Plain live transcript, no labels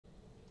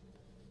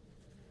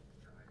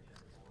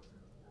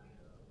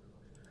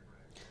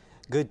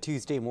Good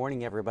Tuesday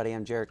morning, everybody.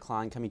 I'm Jared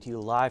Klein coming to you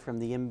live from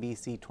the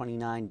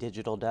NBC29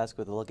 Digital Desk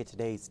with a look at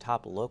today's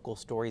top local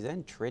stories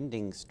and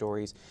trending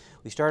stories.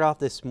 We start off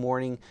this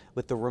morning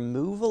with the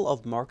removal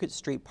of Market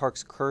Street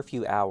Park's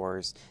curfew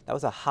hours. That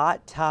was a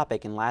hot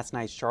topic in last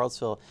night's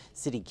Charlottesville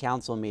City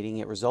Council meeting.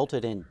 It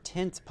resulted in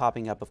tents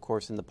popping up, of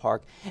course, in the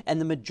park,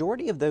 and the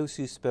majority of those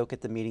who spoke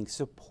at the meeting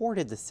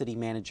supported the city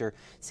manager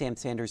Sam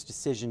Sanders'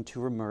 decision to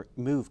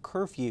remove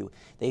curfew.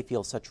 They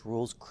feel such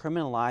rules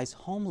criminalize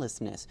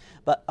homelessness,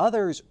 but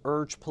others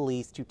urge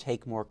police to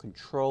take more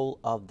control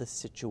of the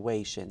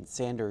situation.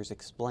 Sanders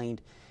explained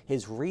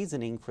his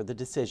reasoning for the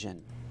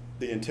decision.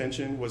 The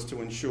intention was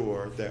to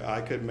ensure that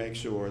I could make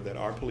sure that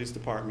our police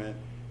department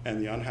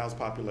and the unhoused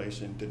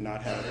population did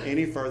not have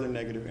any further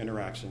negative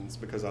interactions,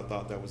 because I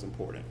thought that was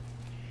important.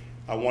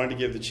 I wanted to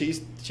give the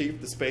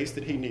chief the space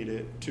that he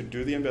needed to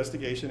do the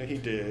investigation that he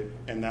did,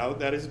 and now that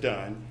that is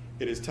done,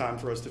 it is time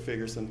for us to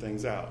figure some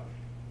things out.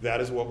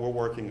 That is what we're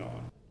working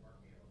on.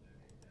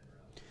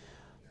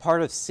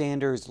 Part of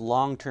Sanders'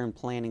 long-term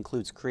plan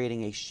includes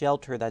creating a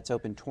shelter that's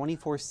open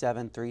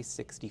 24/7,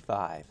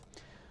 365.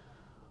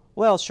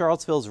 Well,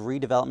 Charlottesville's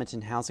Redevelopment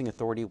and Housing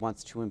Authority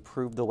wants to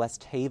improve the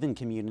West Haven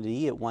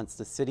community. It wants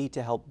the city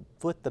to help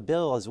foot the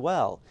bill as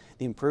well.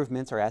 The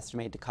improvements are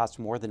estimated to cost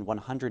more than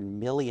 $100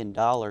 million.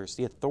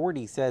 The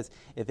authority says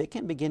if it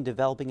can begin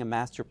developing a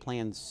master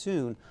plan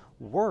soon,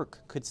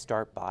 work could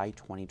start by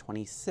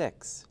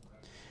 2026.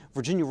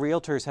 Virginia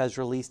Realtors has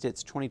released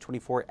its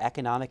 2024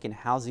 economic and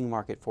housing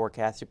market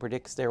forecast. It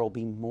predicts there will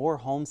be more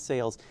home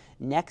sales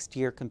next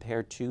year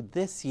compared to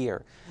this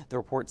year. The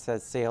report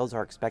says sales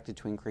are expected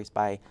to increase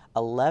by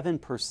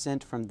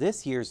 11% from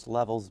this year's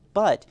levels,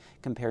 but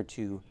compared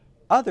to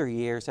other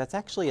years, that's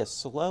actually a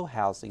slow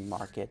housing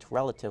market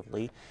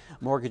relatively.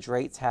 Mortgage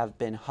rates have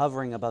been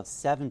hovering above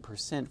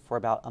 7% for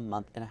about a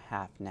month and a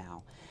half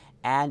now.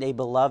 And a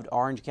beloved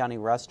Orange County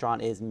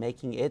restaurant is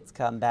making its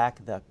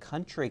comeback. The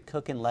Country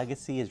Cookin'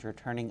 Legacy is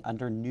returning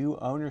under new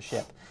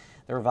ownership.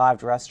 The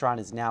revived restaurant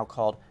is now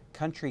called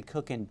Country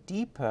Cookin'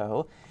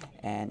 Depot,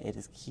 and it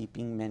is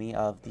keeping many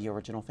of the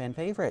original fan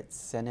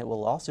favorites. And it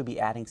will also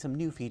be adding some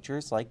new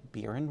features like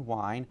beer and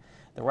wine.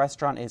 The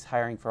restaurant is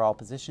hiring for all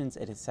positions.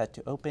 It is set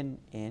to open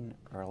in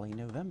early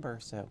November,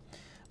 so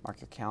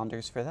mark your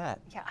calendars for that.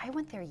 Yeah, I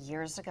went there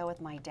years ago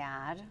with my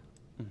dad.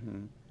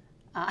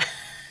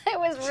 It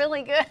was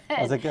really good.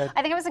 Was it good?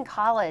 I think I was in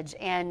college,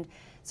 and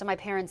so my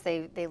parents,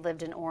 they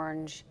lived in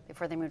Orange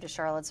before they moved to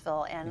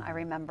Charlottesville, and I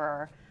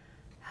remember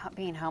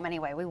being home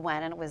anyway. We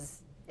went,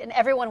 and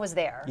everyone was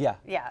there. Yeah.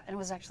 Yeah, and it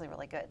was actually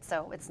really good.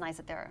 So it's nice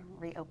that they're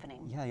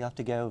reopening. Yeah, you'll have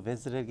to go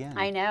visit it again.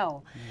 I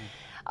know.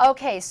 Yeah.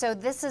 Okay, so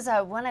this is,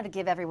 I wanted to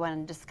give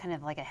everyone just kind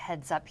of like a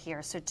heads up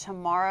here. So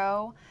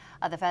tomorrow,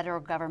 the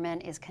federal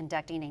government is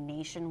conducting a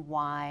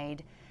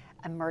nationwide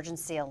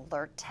emergency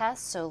alert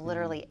test. So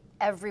literally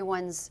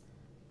everyone's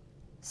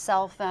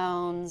cell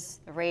phones,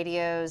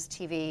 radios,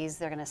 TVs,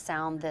 they're going to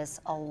sound this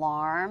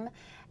alarm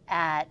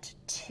at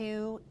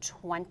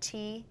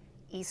 2:20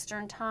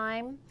 Eastern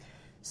time.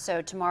 So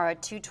tomorrow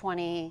at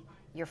 2:20,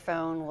 your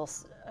phone will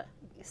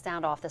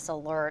sound off this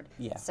alert.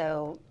 Yeah.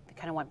 So I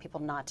kind of want people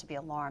not to be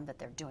alarmed that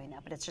they're doing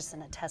that, but it's just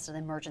in a test of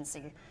the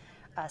emergency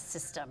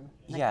system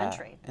in the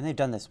country. And they've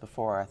done this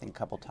before, I think, a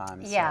couple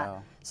times. Yeah.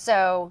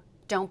 So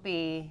don't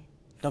be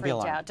freaked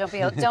alarmed. out.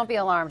 Don't be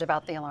alarmed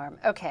about the alarm.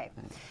 Okay.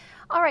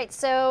 All right,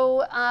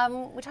 so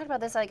we talked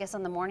about this, I guess,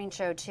 on the morning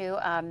show, too.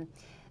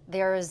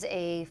 There's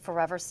a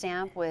forever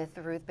stamp with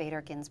Ruth Bader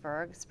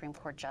Ginsburg, Supreme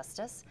Court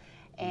Justice,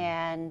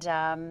 and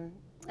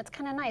it's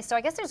kind of nice. So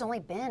I guess there's only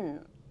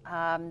been,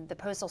 the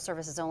Postal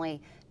Service has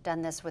only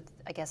done this with,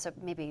 I guess,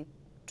 maybe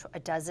a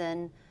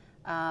dozen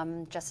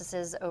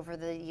justices over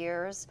the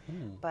years,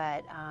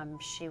 but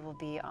she will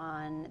be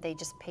on, they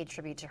just paid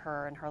tribute to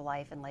her and her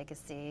life and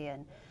legacy,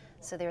 and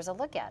so there's a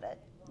look at it.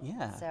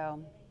 Yeah.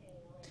 So.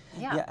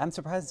 Yeah. Yeah, I'm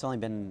surprised it's only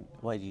been,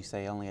 what did you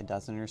say, only a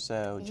dozen or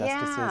so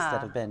justices that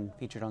have been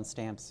featured on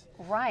stamps.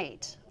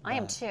 Right. I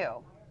am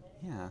too.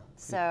 Yeah.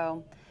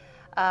 So,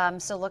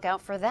 so look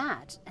out for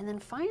that. And then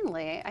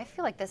finally, I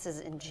feel like this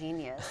is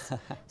ingenious.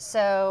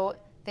 So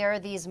there are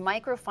these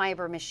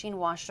microfiber machine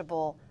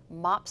washable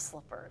mop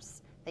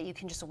slippers that you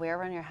can just wear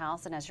around your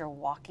house, and as you're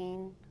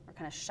walking or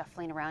kind of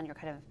shuffling around, you're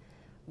kind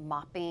of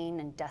mopping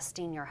and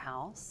dusting your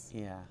house.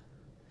 Yeah.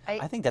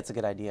 I think that's a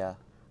good idea.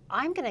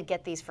 I'm going to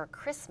get these for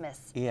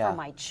Christmas for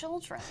my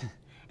children.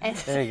 And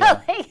so There you go.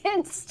 they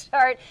can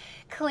start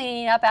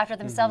cleaning up after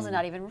themselves and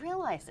not even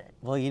realize it.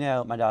 Well, you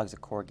know, my dog's a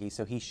corgi,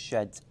 so he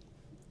sheds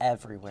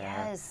everywhere.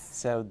 Yes.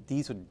 So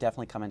these would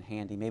definitely come in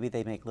handy. Maybe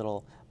they make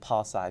little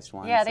paw-sized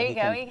ones. Yeah, so there you he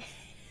go. can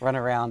run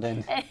around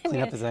and clean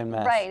up his own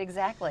mess. Right,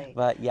 exactly.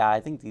 But yeah, I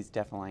think these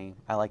definitely,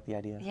 I like the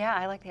idea. Yeah,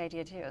 I like the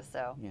idea too.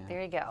 So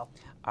there you go.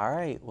 All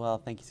right. Well,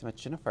 thank you so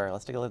much, Jennifer.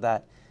 Let's take a look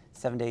at that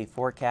 7-day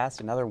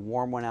forecast. Another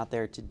warm one out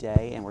there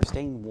today, and we're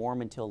staying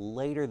warm until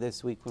later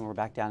this week when we're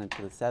back down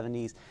into the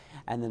 70s,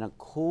 and then a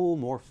cool,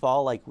 more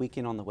fall-like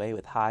weekend on the way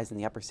with highs in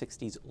the upper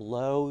 60s,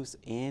 lows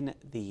in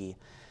the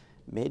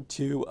mid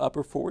to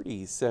upper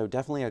 40s. So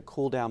definitely a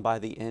cool down by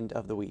the end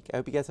of the week. I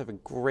hope you guys have a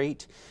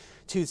great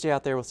Tuesday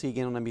out there. We'll see you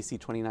again on NBC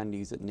 29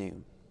 News at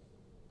noon.